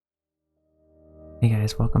Hey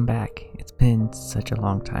guys, welcome back. It's been such a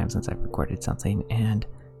long time since I've recorded something, and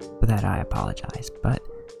for that I apologize, but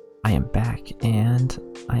I am back and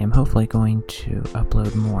I am hopefully going to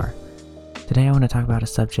upload more. Today I want to talk about a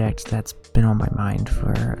subject that's been on my mind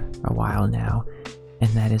for a while now,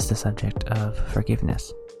 and that is the subject of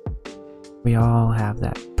forgiveness. We all have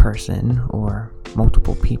that person or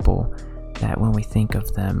multiple people that when we think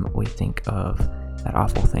of them, we think of that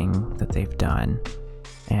awful thing that they've done.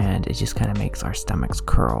 And it just kind of makes our stomachs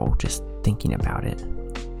curl just thinking about it.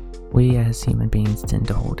 We as human beings tend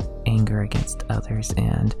to hold anger against others,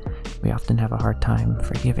 and we often have a hard time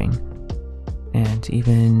forgiving. And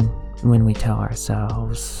even when we tell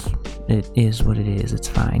ourselves it is what it is, it's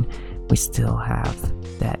fine, we still have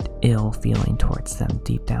that ill feeling towards them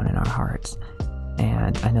deep down in our hearts.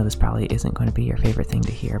 And I know this probably isn't going to be your favorite thing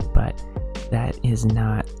to hear, but that is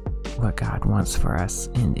not what God wants for us,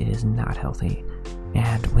 and it is not healthy.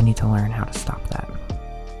 And we need to learn how to stop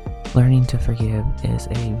that. Learning to forgive is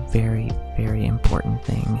a very, very important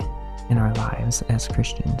thing in our lives as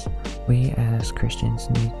Christians. We as Christians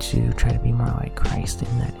need to try to be more like Christ,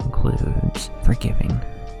 and that includes forgiving.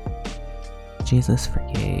 Jesus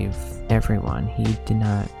forgave everyone. He did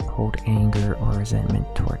not hold anger or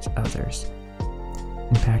resentment towards others.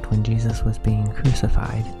 In fact, when Jesus was being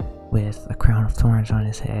crucified with a crown of thorns on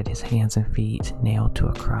his head, his hands and feet nailed to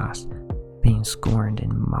a cross, being scorned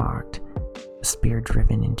and mocked, a spear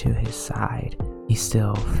driven into his side, he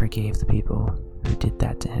still forgave the people who did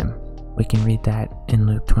that to him. We can read that in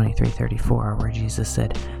Luke 23:34, where Jesus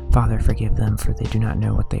said, "Father, forgive them, for they do not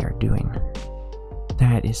know what they are doing."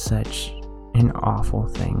 That is such an awful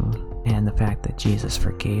thing, and the fact that Jesus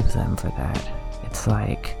forgave them for that, it's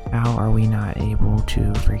like, how are we not able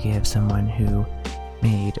to forgive someone who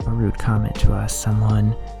made a rude comment to us,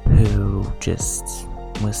 someone who just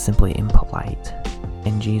was simply impolite?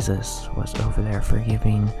 And Jesus was over there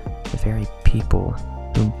forgiving the very people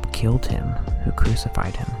who killed him, who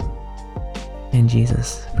crucified him. And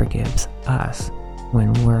Jesus forgives us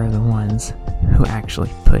when we're the ones who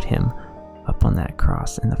actually put him up on that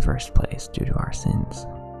cross in the first place due to our sins.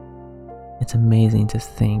 It's amazing to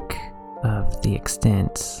think of the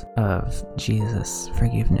extent of Jesus'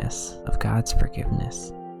 forgiveness, of God's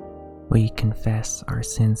forgiveness. We confess our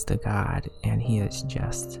sins to God, and He is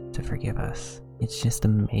just to forgive us. It's just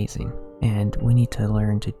amazing. And we need to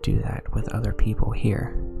learn to do that with other people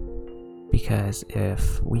here. Because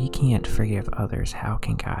if we can't forgive others, how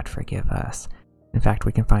can God forgive us? In fact,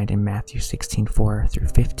 we can find in Matthew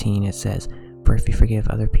 16:4-15, it says, "For if you forgive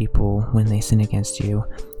other people when they sin against you,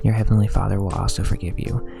 your heavenly Father will also forgive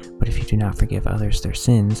you. But if you do not forgive others their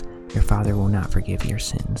sins, your Father will not forgive your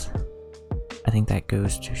sins." I think that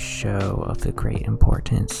goes to show of the great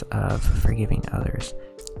importance of forgiving others.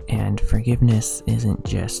 And forgiveness isn't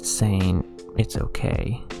just saying it's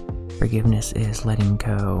okay. Forgiveness is letting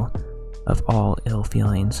go of all ill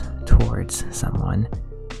feelings towards someone,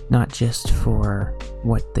 not just for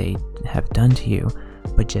what they have done to you,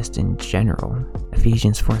 but just in general.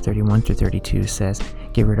 Ephesians 4:31-32 says,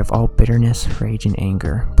 "Get rid of all bitterness, rage, and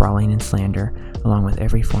anger, brawling and slander, along with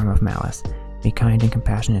every form of malice. Be kind and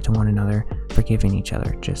compassionate to one another, forgiving each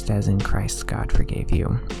other, just as in Christ God forgave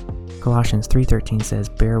you." Colossians 3:13 says,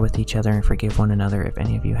 "Bear with each other and forgive one another if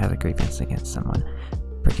any of you have a grievance against someone.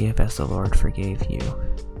 Forgive as the Lord forgave you."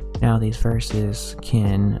 Now these verses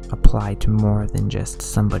can apply to more than just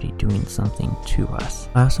somebody doing something to us.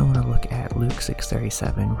 I also want to look at Luke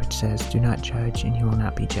 6:37, which says, "Do not judge and you will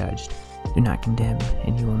not be judged. Do not condemn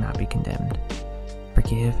and you will not be condemned.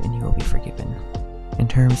 Forgive and you will be forgiven." In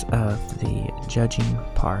terms of the judging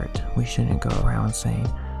part, we shouldn't go around saying,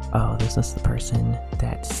 "Oh, this is the person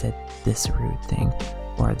that said this rude thing,"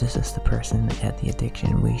 or "This is the person that had the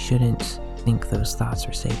addiction." We shouldn't think those thoughts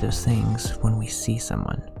or say those things when we see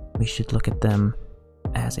someone. We should look at them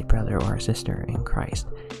as a brother or a sister in Christ.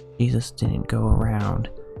 Jesus didn't go around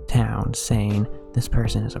town saying, "This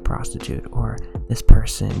person is a prostitute," or "This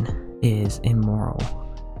person is immoral."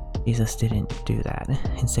 Jesus didn't do that.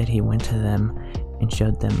 Instead, he went to them and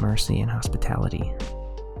showed them mercy and hospitality.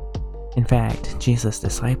 In fact, Jesus'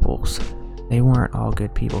 disciples, they weren't all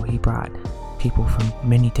good people. He brought people from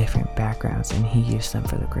many different backgrounds, and he used them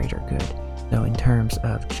for the greater good. So in terms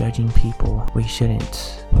of judging people, we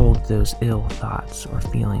shouldn't hold those ill thoughts or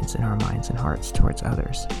feelings in our minds and hearts towards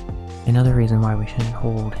others. Another reason why we shouldn't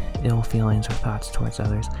hold ill feelings or thoughts towards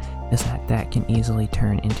others is that can easily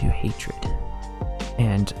turn into hatred.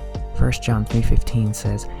 And 1 John 3:15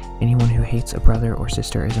 says, "Anyone who hates a brother or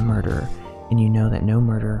sister is a murderer, and you know that no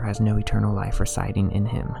murderer has no eternal life residing in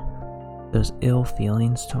him." Those ill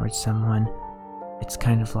feelings towards someone, it's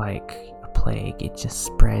kind of like a plague. It just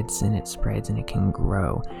spreads and it spreads, and it can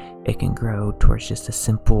grow. It can grow towards just a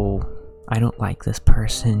simple, I don't like this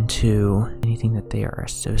person, to anything that they are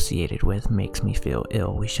associated with makes me feel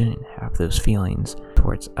ill. We shouldn't have those feelings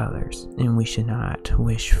towards others, and we should not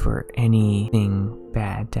wish for anything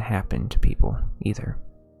bad to happen to people either.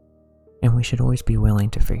 And we should always be willing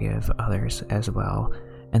to forgive others as well.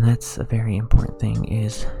 And that's a very important thing,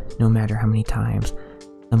 is no matter how many times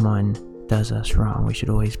someone does us wrong, we should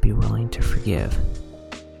always be willing to forgive.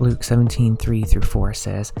 Luke 17:3-4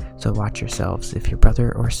 says, "So watch yourselves. If your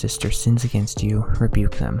brother or sister sins against you,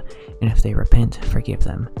 rebuke them. And if they repent, forgive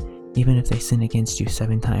them. Even if they sin against you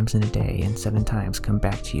 7 times in a day, and 7 times come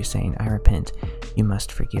back to you saying, 'I repent,' you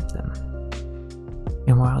must forgive them."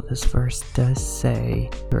 And while this verse does say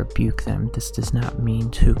to rebuke them, this does not mean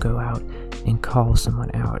to go out and call someone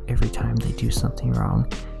out every time they do something wrong,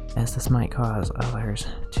 as this might cause others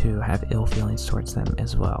to have ill feelings towards them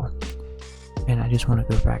as well. And I just want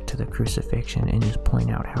to go back to the crucifixion and just point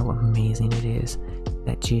out how amazing it is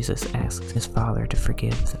that Jesus asked his Father to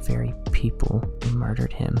forgive the very people who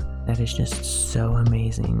murdered him. That is just so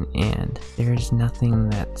amazing, and there's nothing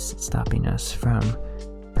that's stopping us from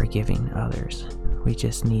forgiving others. We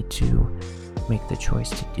just need to make the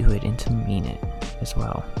choice to do it and to mean it as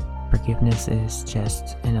well. Forgiveness is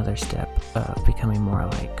just another step of becoming more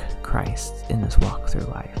like Christ in this walk through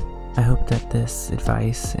life. I hope that this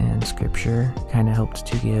advice and scripture kind of helped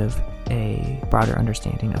to give a broader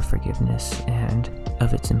understanding of forgiveness and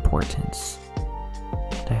of its importance.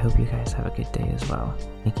 I hope you guys have a good day as well.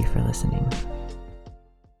 Thank you for listening.